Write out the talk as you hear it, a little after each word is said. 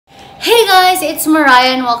Hey guys, it's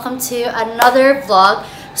Mariah and welcome to another vlog.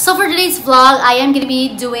 So for today's vlog, I am going to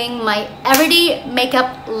be doing my everyday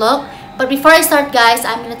makeup look. But before I start guys,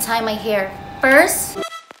 I'm going to tie my hair first.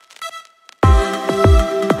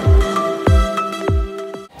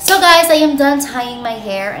 So guys, I am done tying my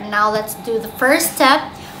hair and now let's do the first step,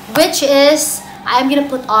 which is I'm going to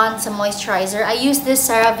put on some moisturizer. I use this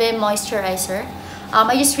CeraVe moisturizer.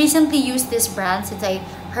 I just recently used this brand since I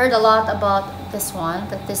heard a lot about this one,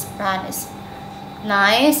 that this brand is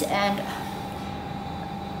nice, and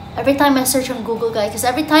every time I search on Google guys, because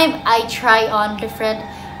every time I try on different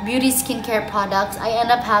beauty skincare products, I end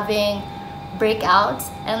up having breakouts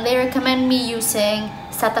and they recommend me using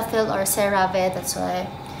Cetaphil or CeraVe. That's why.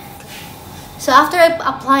 So after I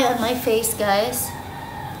apply on my face guys,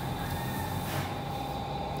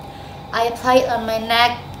 I apply it on my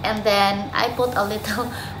neck and then I put a little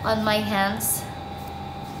on my hands.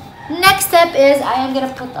 Next step is I am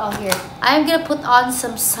gonna put on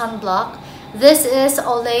some sunblock. This is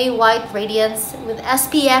Olay White Radiance with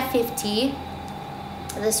SPF 50,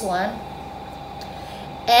 this one,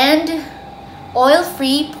 and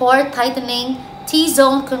oil-free pore tightening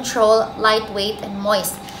T-zone control, lightweight and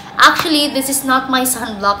moist. Actually, this is not my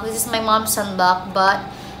sunblock, this is my mom's sunblock, but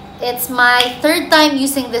it's my third time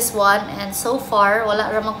using this one and so far wala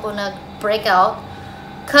ramang po nag-breakout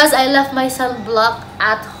because I left my sunblock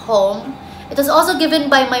at home. It was also given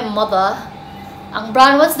by my mother. Ang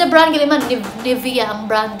brand, what's the brand? Nivea ang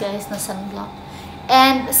brand guys na sunblock.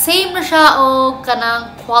 And same na siya o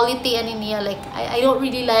kanang quality ani niya. Like I don't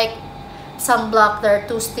really like sunblock. They're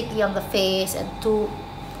too sticky on the face and too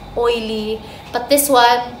oily. But this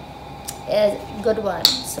one is a good one.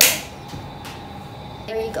 So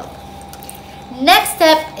there you go. Next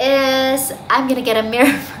step is I'm gonna get a mirror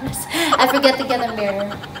first. I forget to get a mirror.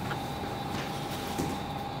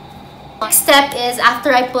 Next step is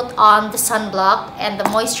after I put on the sunblock and the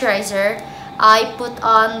moisturizer, I put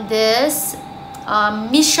on this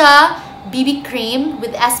Misha BB cream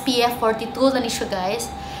with SPF 42 na siya guys,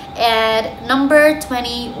 and number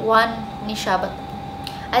 21 ni siya, but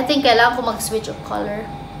I think kailangan ko mag-switch of color.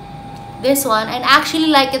 This one, and actually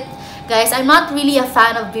like it guys. I'm not really a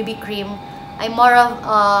fan of BB cream. I'm more of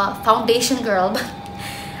a foundation girl.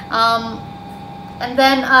 And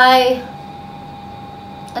then I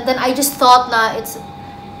just thought na it's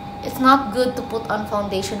not good to put on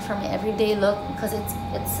foundation for my everyday look because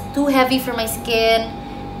it's too heavy for my skin.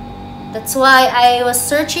 That's why I was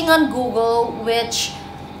searching on Google which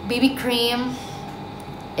BB cream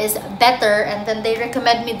is better, and then they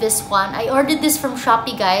recommend me this one. I ordered this from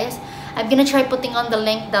Shopee guys. I'm gonna try putting on the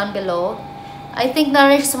link down below. I think na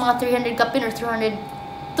rin sa mga 300 kapin or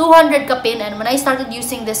 200 kapin, and when I started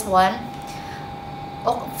using this one,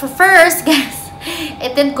 for first guys,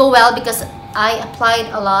 it didn't go well because I applied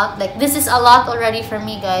a lot. Like this is a lot already for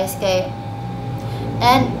me guys, okay?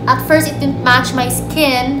 And at first it didn't match my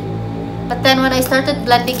skin, but then when I started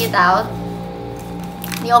blending it out,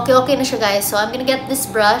 okay na siya guys. So I'm gonna get this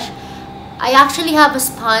brush. I actually have a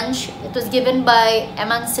sponge. It was given by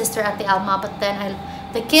Emma's sister at the Alma, but then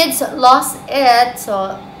the kids lost it,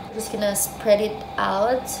 so I'm just gonna spread it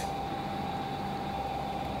out.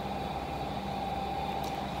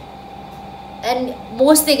 And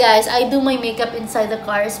mostly guys, I do my makeup inside the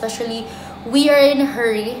car, especially we are in a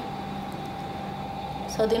hurry.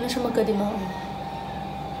 So di na siya magkadimaw.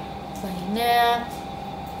 Fine na.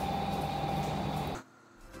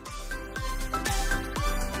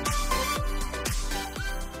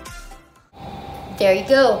 There you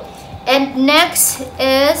go. And next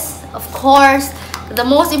is, of course, the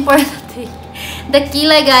most important thing, the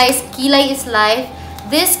Kilay guys. Kilay is life.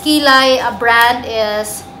 This Kilay brand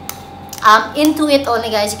is Into It only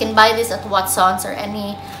guys. You can buy this at Watson's or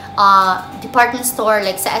any department store,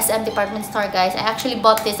 like sa SM department store guys. I actually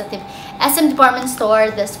bought this at the SM department store,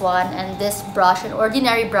 this one, and this brush, an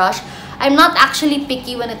ordinary brush. I'm not actually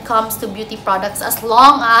picky when it comes to beauty products as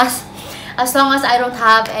long as I don't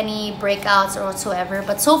have any breakouts or whatsoever.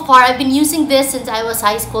 But so far I've been using this since I was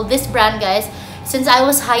high school, this brand guys, since I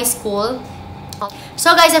was high school.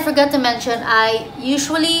 So guys, I forgot to mention, I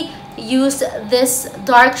usually use this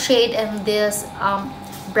dark shade and this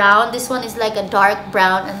brown. This one is like a dark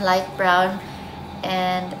brown and light brown,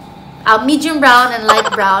 and medium brown and light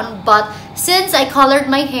brown. But since I colored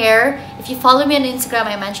my hair, if you follow me on Instagram,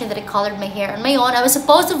 I mentioned that I colored my hair on my own. I was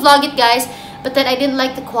supposed to vlog it guys, but then I didn't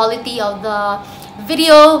like the quality of the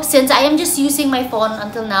video since I am just using my phone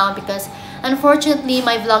until now because unfortunately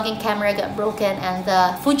my vlogging camera got broken and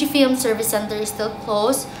the Fujifilm service center is still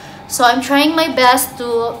closed. So I'm trying my best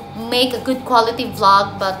to make a good quality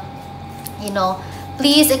vlog, but you know,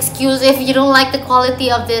 Please excuse if you don't like the quality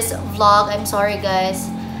of this vlog. I'm sorry, guys.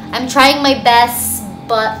 I'm trying my best,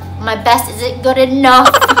 but my best isn't good enough.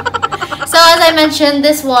 So as I mentioned,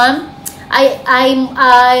 this one,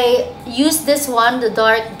 I used this one, the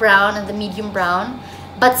dark brown and the medium brown.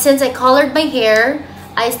 But since I colored my hair,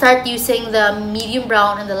 I start using the medium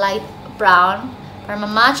brown and the light brown para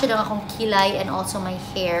ma-match yung akong kilay and also my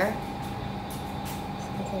hair.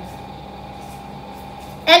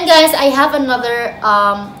 And guys, I have another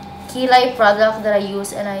kilay product that I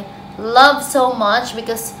use and I love so much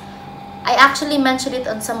because I actually mentioned it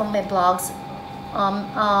on some of my vlogs,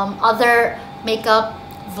 other makeup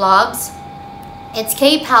vlogs. It's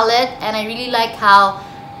K palette, and I really like how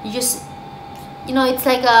you just, you know, it's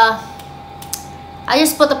like a, I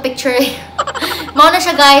just put a picture. Mao na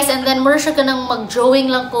siya, guys, and then mura siya kanang mag-drawing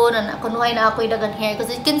lang ko na kunuhay na ako yung dagang hair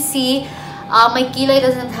because you can see my kilay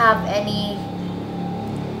doesn't have any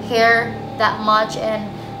hair that much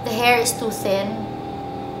and the hair is too thin,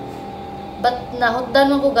 but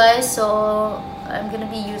nahugdan mo ko, guys, so I'm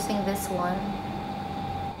gonna be using this one.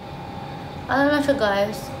 Ano lang siya,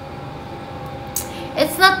 guys,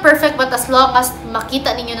 it's not perfect, but as long as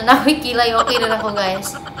makita ninyo na nawi kilay, okay na lang ko,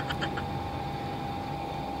 guys.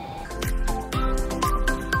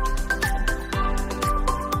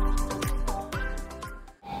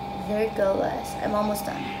 There you go, guys. I'm almost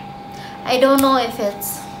done. I don't know if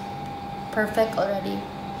it's perfect already.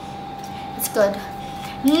 It's good.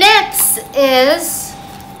 Next is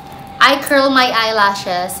I curl my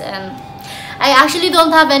eyelashes, and I actually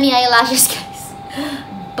don't have any eyelashes, guys,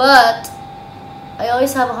 but I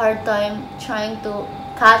always have a hard time trying to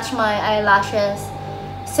catch my eyelashes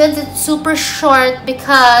since it's super short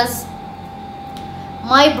because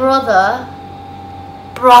my brother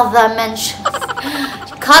mentioned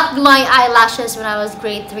cut my eyelashes when I was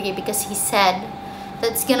grade 3 because he said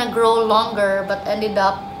that it's gonna grow longer, but ended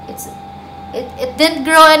up it didn't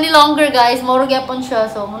grow any longer, guys. Moro gyapon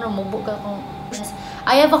siya, so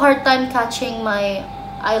I have a hard time catching my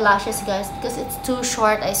eyelashes, guys, because it's too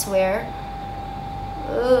short, I swear.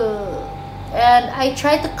 Ugh. And I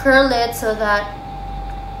tried to curl it so that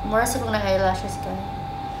more sa kong na eyelashes, guys,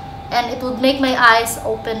 and it would make my eyes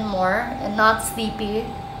open more and not sleepy.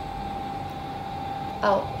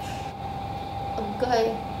 Ouch.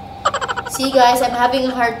 Okay. See, guys, I'm having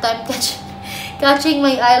a hard time catching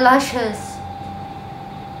my eyelashes.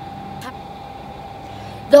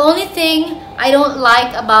 The only thing I don't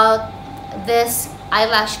like about this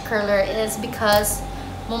eyelash curler is because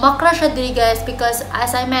mumakra siya diri, guys, because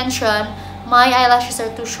as I mentioned, my eyelashes are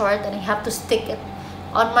too short and I have to stick it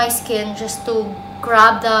on my skin just to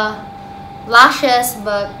grab the lashes,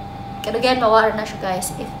 but again, mawala na siya,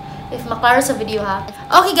 guys, if maklara sa video, ha.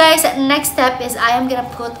 Okay, guys, next step is I am gonna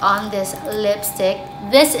put on this lipstick.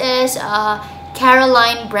 This is a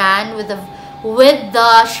Caroline brand with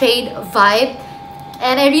the shade Vibe,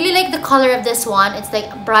 and I really like the color of this one. It's like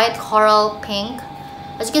bright coral pink.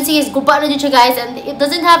 As you can see, it's guba na dito, guys, and it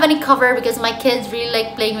doesn't have any cover because my kids really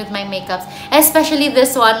like playing with my makeups, especially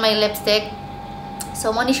this one, my lipstick.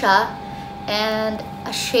 So mo ni siya, and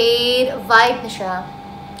a shade Vibe na siya.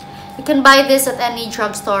 You can buy this at any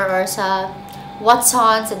drugstore or sa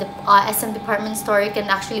Watsons, at the SM department store. You can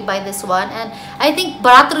actually buy this one, and I think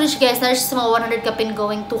barato rin siya, guys. There's some 100 kapin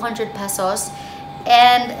going 200 pesos.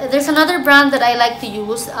 And there's another brand that I like to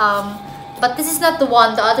use, but this is not the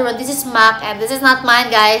one, the other one. This is MAC, and this is not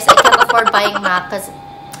mine, guys. I can't afford buying MAC because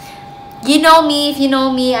you know me, if you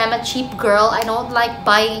know me, I'm a cheap girl. I don't like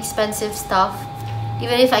buying expensive stuff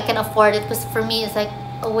even if I can afford it, because for me it's like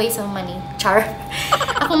a waste of money. Char.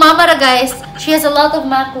 Ako mama ra, guys, she has a lot of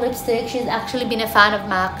MAC lipstick. She's actually been a fan of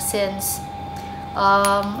MAC since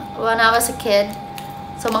when I was a kid.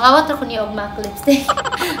 So mga water ko niya og MAC lipstick.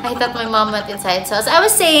 I thought my mom went inside. So as I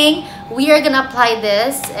was saying, we are gonna apply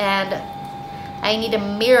this, and I need a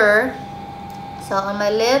mirror. So on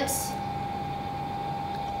my lips,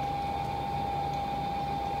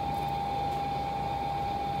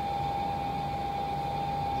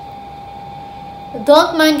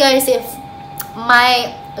 don't mind, guys, if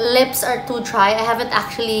my lips are too dry. I haven't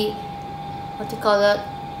actually, what do you call it,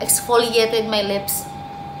 exfoliated my lips.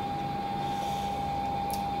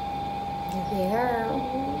 There.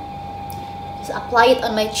 Just apply it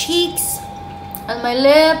on my cheeks, on my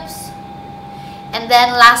lips, and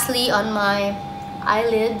then lastly on my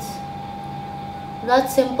eyelids.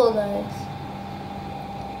 That's simple, guys.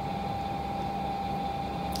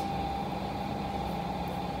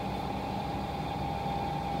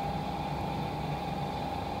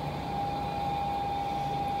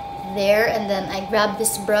 There, and then I grab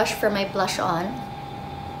this brush for my blush on.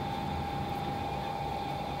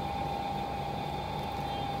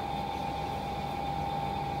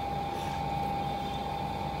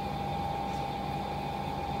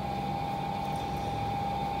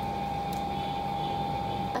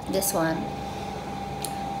 This one.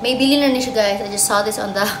 May bili na siya, guys. I just saw this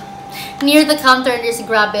on the near the counter and just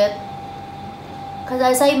grab it. Because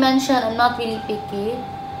as I mentioned, I'm not really picky.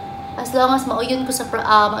 As long as mauyon ko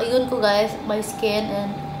mauyon ko, guys, my skin.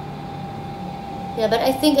 And yeah, but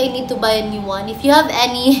I think I need to buy a new one. If you have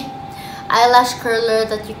any eyelash curler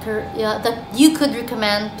that you could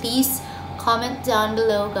recommend, please comment down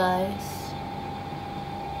below, guys.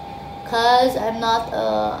 Because I'm not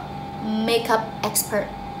a makeup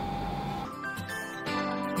expert.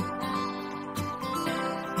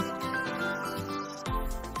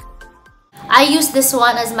 I use this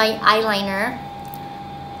one as my eyeliner,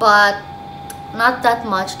 but not that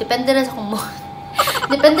much. Depende na sa kung mood.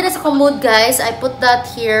 Depende na sa kung mood, guys. I put that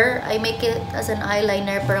here. I make it as an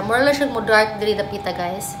eyeliner. Pero more lang siyang mo dark diri dapita,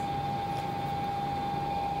 guys.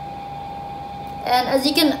 And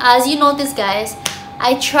as you notice, guys,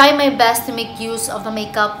 I try my best to make use of the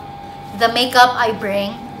makeup I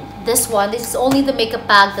bring. This is only the makeup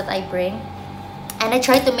bag that I bring, and I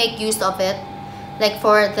try to make use of it. Like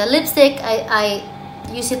for the lipstick, I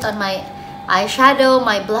use it on my eyeshadow,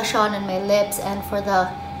 my blush on, and my lips. And for the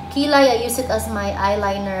kilay, I use it as my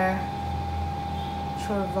eyeliner.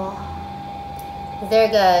 There,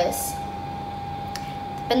 guys.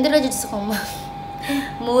 Depende na dyan sa kung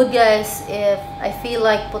mood, guys. If I feel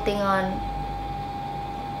like putting on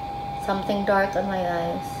something dark on my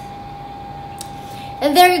eyes.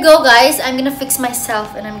 And there you go, guys. I'm gonna fix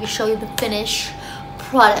myself and I'm gonna show you the finished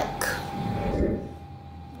product.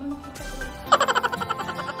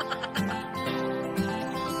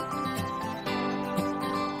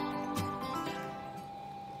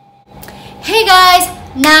 Hey guys,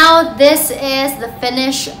 now this is the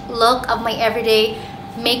finished look of my everyday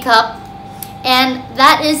makeup, and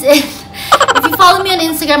that is it. If you follow me on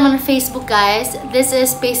Instagram and Facebook, guys, this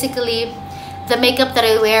is basically the makeup that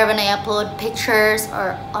I wear when I upload pictures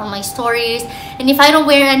or on my stories. And if I don't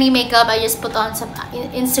wear any makeup, I just put on some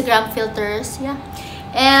Instagram filters. Yeah,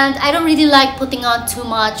 and I don't really like putting on too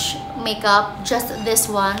much makeup, just this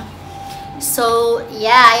one. So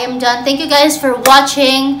yeah, I am done. Thank you guys for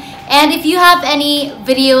watching. And if you have any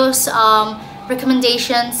videos,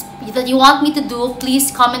 recommendations that you want me to do,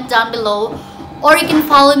 please comment down below. Or you can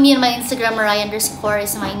follow me on my Instagram, Mariah_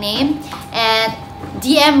 is my name. And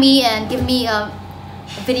DM me and give me a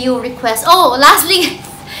video request. Oh, lastly,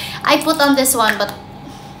 I put on this one, but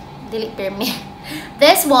delete me.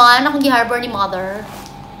 This one, akong gi-harbor ni Mother.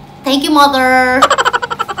 Thank you, Mother.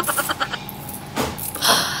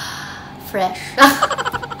 Fresh.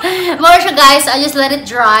 More siya, guys. I just let it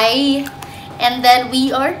dry and then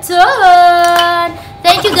we are done.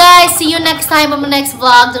 Thank you, guys. See you next time on my next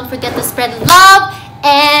vlog. Don't forget to spread love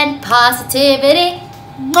and positivity.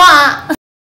 Mwah!